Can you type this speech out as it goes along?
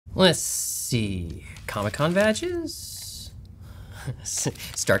Let's see, Comic-Con badges,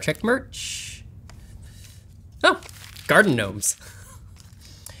 Star Trek merch, oh, garden gnomes,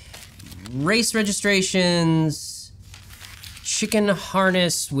 race registrations, chicken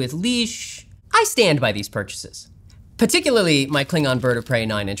harness with leash. I stand by these purchases, particularly my Klingon Bird of Prey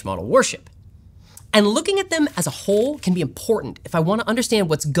 9-inch model warship. And looking at them as a whole can be important if I want to understand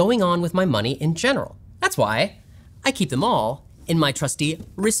what's going on with my money in general. That's why I keep them all in my trusty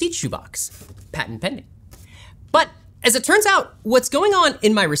receipt shoebox, patent pending. But as it turns out, what's going on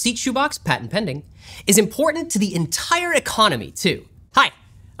in my receipt shoebox, patent pending, is important to the entire economy too. Hi,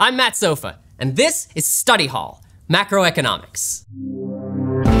 I'm Matt Sofa, and this is Study Hall, Macroeconomics.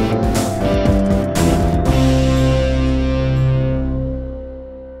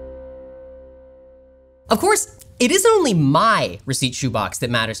 Of course, it isn't only my receipt shoebox that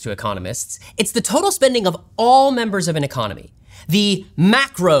matters to economists, it's the total spending of all members of an economy. The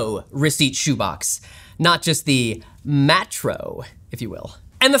macro receipt shoebox, not just the matro, if you will.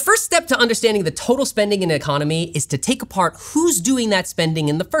 And the first step to understanding the total spending in an economy is to take apart who's doing that spending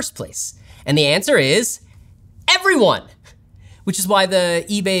in the first place. And the answer is everyone. Which is why the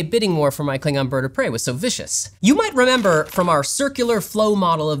eBay bidding war for my Klingon Bird of Prey was so vicious. You might remember from our circular flow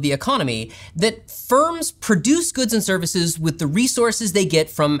model of the economy that firms produce goods and services with the resources they get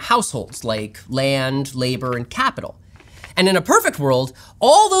from households like land, labor, and capital. And in a perfect world,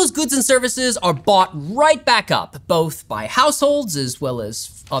 all those goods and services are bought right back up, both by households as well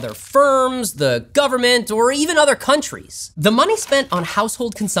as other firms, the government, or even other countries. The money spent on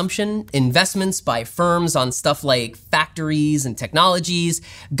household consumption, investments by firms on stuff like factories and technologies,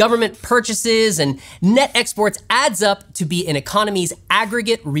 government purchases, and net exports adds up to be an economy's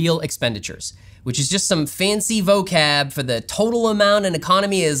aggregate real expenditures, which is just some fancy vocab for the total amount an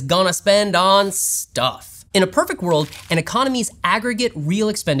economy is gonna spend on stuff. In a perfect world, an economy's aggregate real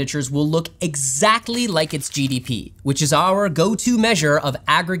expenditures will look exactly like its GDP, which is our go-to measure of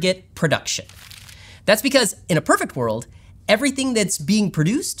aggregate production. That's because in a perfect world, everything that's being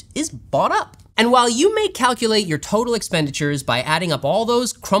produced is bought up. And while you may calculate your total expenditures by adding up all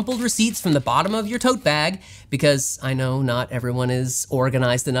those crumpled receipts from the bottom of your tote bag, because I know not everyone is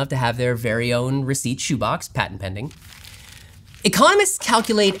organized enough to have their very own receipt shoebox, patent pending, economists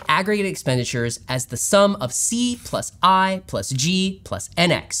calculate aggregate expenditures as the sum of C plus I plus G plus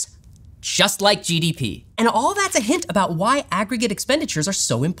NX, just like GDP. And all that's a hint about why aggregate expenditures are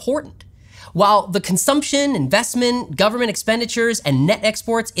so important. While the consumption, investment, government expenditures, and net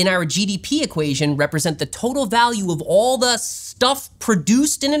exports in our GDP equation represent the total value of all the stuff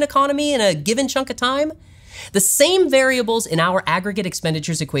produced in an economy in a given chunk of time, the same variables in our aggregate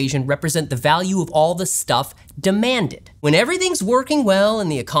expenditures equation represent the value of all the stuff demanded. When everything's working well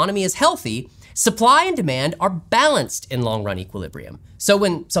and the economy is healthy, supply and demand are balanced in long-run equilibrium. So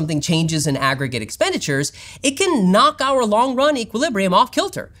when something changes in aggregate expenditures, it can knock our long-run equilibrium off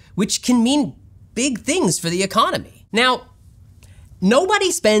kilter, which can mean big things for the economy. Now,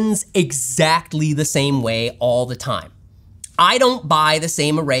 nobody spends exactly the same way all the time. I don't buy the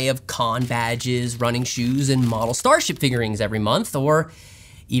same array of con badges, running shoes, and model Starship figurines every month, or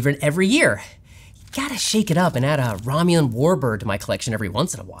even every year. You gotta shake it up and add a Romulan warbird to my collection every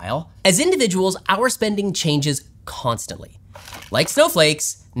once in a while. As individuals, our spending changes constantly. Like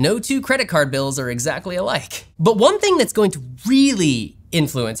snowflakes, no two credit card bills are exactly alike. But one thing that's going to really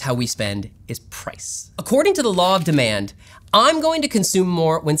influence how we spend is price. According to the law of demand, I'm going to consume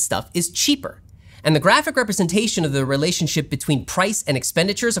more when stuff is cheaper. And the graphic representation of the relationship between price and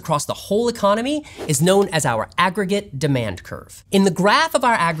expenditures across the whole economy is known as our aggregate demand curve. In the graph of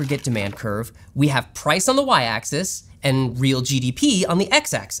our aggregate demand curve, we have price on the y-axis and real GDP on the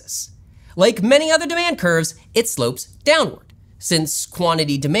x-axis. Like many other demand curves, it slopes downward, since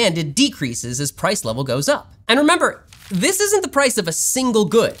quantity demanded decreases as price level goes up. And remember, this isn't the price of a single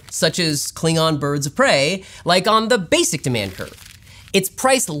good, such as Klingon Birds of Prey, like on the basic demand curve. It's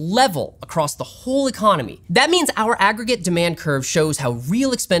price level across the whole economy. That means our aggregate demand curve shows how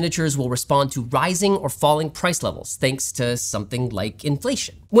real expenditures will respond to rising or falling price levels, thanks to something like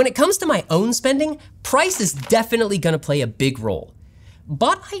inflation. When it comes to my own spending, price is definitely gonna play a big role.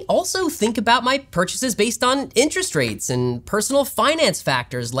 But I also think about my purchases based on interest rates and personal finance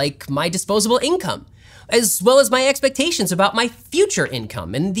factors like my disposable income, as well as my expectations about my future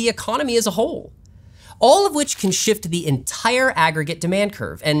income and the economy as a whole. All of which can shift the entire aggregate demand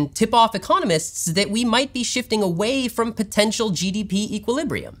curve and tip off economists that we might be shifting away from potential GDP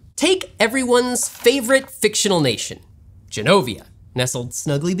equilibrium. Take everyone's favorite fictional nation, Genovia. Nestled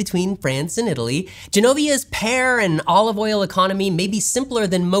snugly between France and Italy, Genovia's pear and olive oil economy may be simpler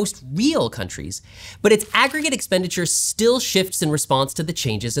than most real countries, but its aggregate expenditure still shifts in response to the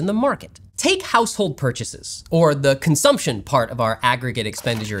changes in the market. Take household purchases, or the consumption part of our aggregate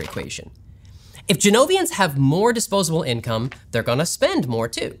expenditure equation. If Genovians have more disposable income, they're gonna spend more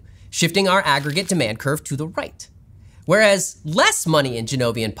too, shifting our aggregate demand curve to the right. Whereas less money in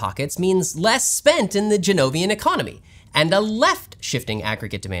Genovian pockets means less spent in the Genovian economy, and a left shifting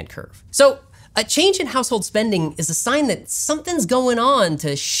aggregate demand curve. So a change in household spending is a sign that something's going on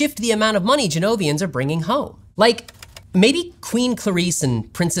to shift the amount of money Genovians are bringing home. Like, maybe Queen Clarice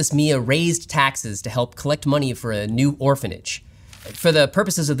and Princess Mia raised taxes to help collect money for a new orphanage. For the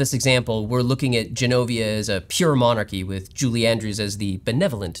purposes of this example, we're looking at Genovia as a pure monarchy with Julie Andrews as the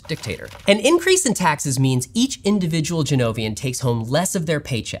benevolent dictator. An increase in taxes means each individual Genovian takes home less of their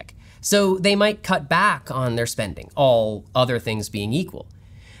paycheck, so they might cut back on their spending, all other things being equal.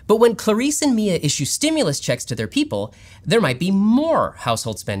 But when Clarice and Mia issue stimulus checks to their people, there might be more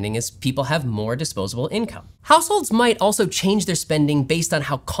household spending as people have more disposable income. Households might also change their spending based on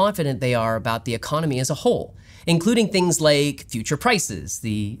how confident they are about the economy as a whole, including things like future prices,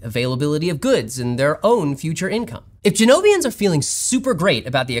 the availability of goods, and their own future income. If Genovians are feeling super great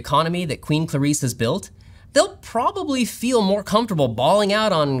about the economy that Queen Clarice has built, they'll probably feel more comfortable balling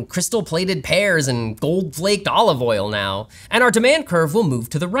out on crystal-plated pears and gold-flaked olive oil now, and our demand curve will move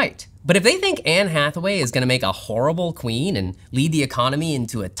to the right. But if they think Anne Hathaway is gonna make a horrible queen and lead the economy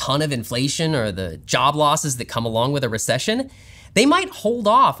into a ton of inflation or the job losses that come along with a recession, they might hold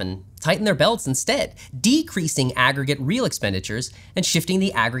off and tighten their belts instead, decreasing aggregate real expenditures and shifting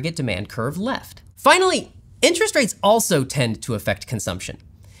the aggregate demand curve left. Finally, interest rates also tend to affect consumption.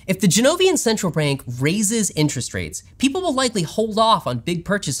 If the Genovian central bank raises interest rates, people will likely hold off on big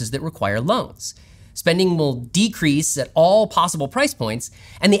purchases that require loans. Spending will decrease at all possible price points,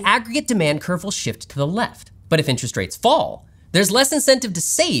 and the aggregate demand curve will shift to the left. But if interest rates fall, there's less incentive to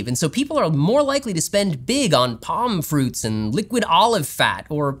save, and so people are more likely to spend big on palm fruits and liquid olive fat,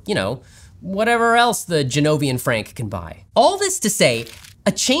 or, whatever else the Genovian franc can buy. All this to say,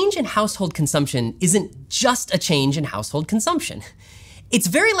 a change in household consumption isn't just a change in household consumption. It's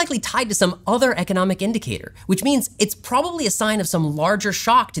very likely tied to some other economic indicator, which means it's probably a sign of some larger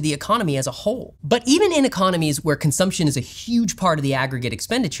shock to the economy as a whole. But even in economies where consumption is a huge part of the aggregate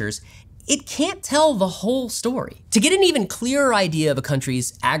expenditures, it can't tell the whole story. To get an even clearer idea of a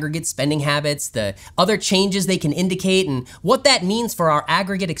country's aggregate spending habits, the other changes they can indicate, and what that means for our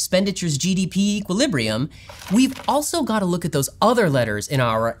aggregate expenditures GDP equilibrium, we've also got to look at those other letters in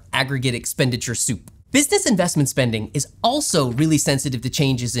our aggregate expenditure soup. Business investment spending is also really sensitive to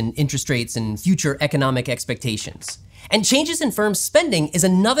changes in interest rates and future economic expectations. And changes in firms' spending is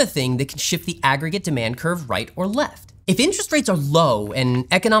another thing that can shift the aggregate demand curve right or left. If interest rates are low and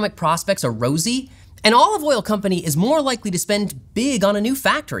economic prospects are rosy, an olive oil company is more likely to spend big on a new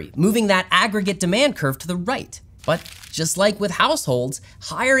factory, moving that aggregate demand curve to the right. But just like with households,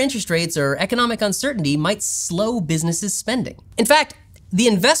 higher interest rates or economic uncertainty might slow businesses' spending. In fact, the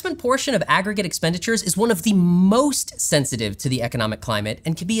investment portion of aggregate expenditures is one of the most sensitive to the economic climate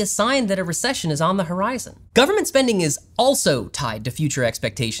and can be a sign that a recession is on the horizon. Government spending is also tied to future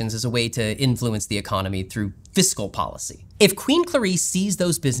expectations as a way to influence the economy through fiscal policy. If Queen Clarice sees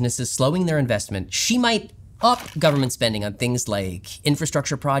those businesses slowing their investment, she might up government spending on things like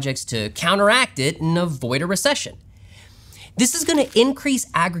infrastructure projects to counteract it and avoid a recession. This is going to increase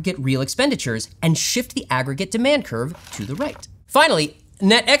aggregate real expenditures and shift the aggregate demand curve to the right. Finally,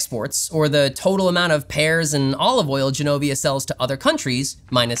 net exports, or the total amount of pears and olive oil Genovia sells to other countries,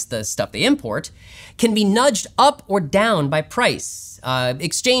 minus the stuff they import, can be nudged up or down by price,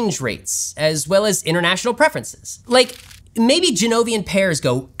 exchange rates, as well as international preferences. Like, maybe Genovian pears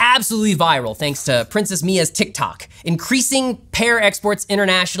go absolutely viral thanks to Princess Mia's TikTok, increasing pear exports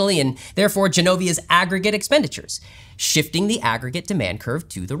internationally and therefore Genovia's aggregate expenditures, shifting the aggregate demand curve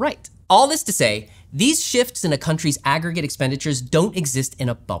to the right. All this to say, these shifts in a country's aggregate expenditures don't exist in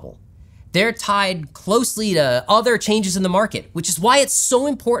a bubble. They're tied closely to other changes in the market, which is why it's so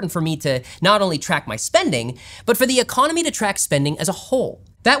important for me to not only track my spending, but for the economy to track spending as a whole.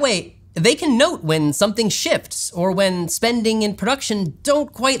 That way, they can note when something shifts or when spending and production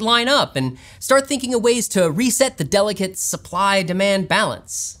don't quite line up and start thinking of ways to reset the delicate supply-demand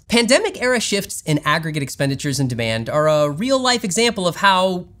balance. Pandemic-era shifts in aggregate expenditures and demand are a real-life example of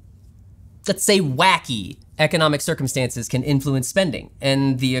how, let's say, wacky economic circumstances can influence spending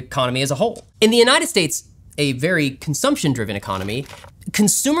and the economy as a whole. In the United States, a very consumption-driven economy,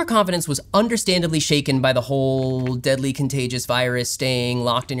 consumer confidence was understandably shaken by the whole deadly contagious virus staying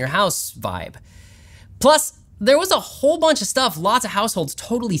locked in your house vibe. Plus, there was a whole bunch of stuff lots of households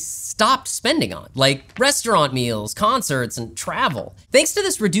totally stopped spending on, like restaurant meals, concerts, and travel. Thanks to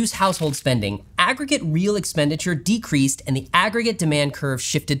this reduced household spending, aggregate real expenditure decreased and the aggregate demand curve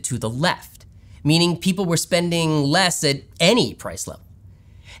shifted to the left, meaning people were spending less at any price level.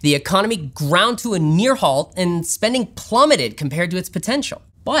 The economy ground to a near halt and spending plummeted compared to its potential.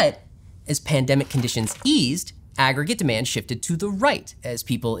 But as pandemic conditions eased, aggregate demand shifted to the right as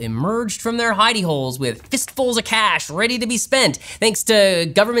people emerged from their hidey holes with fistfuls of cash ready to be spent thanks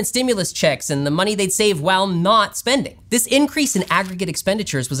to government stimulus checks and the money they'd save while not spending. This increase in aggregate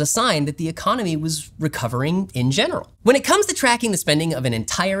expenditures was a sign that the economy was recovering in general. When it comes to tracking the spending of an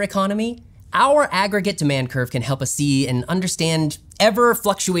entire economy, our aggregate demand curve can help us see and understand ever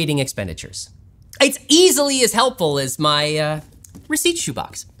fluctuating expenditures. It's easily as helpful as my receipt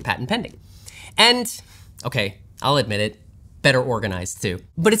shoebox, patent pending. And, okay, I'll admit it, better organized too.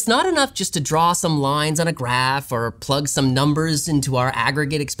 But it's not enough just to draw some lines on a graph or plug some numbers into our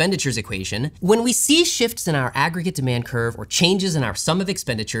aggregate expenditures equation. When we see shifts in our aggregate demand curve or changes in our sum of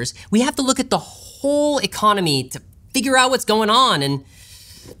expenditures, we have to look at the whole economy to figure out what's going on and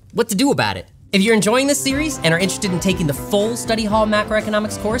what to do about it. If you're enjoying this series and are interested in taking the full Study Hall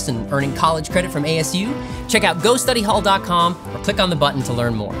Macroeconomics course and earning college credit from ASU, check out gostudyhall.com or click on the button to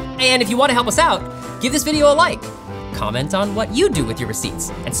learn more. And if you want to help us out, give this video a like, comment on what you do with your receipts,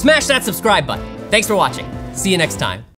 and smash that subscribe button. Thanks for watching. See you next time.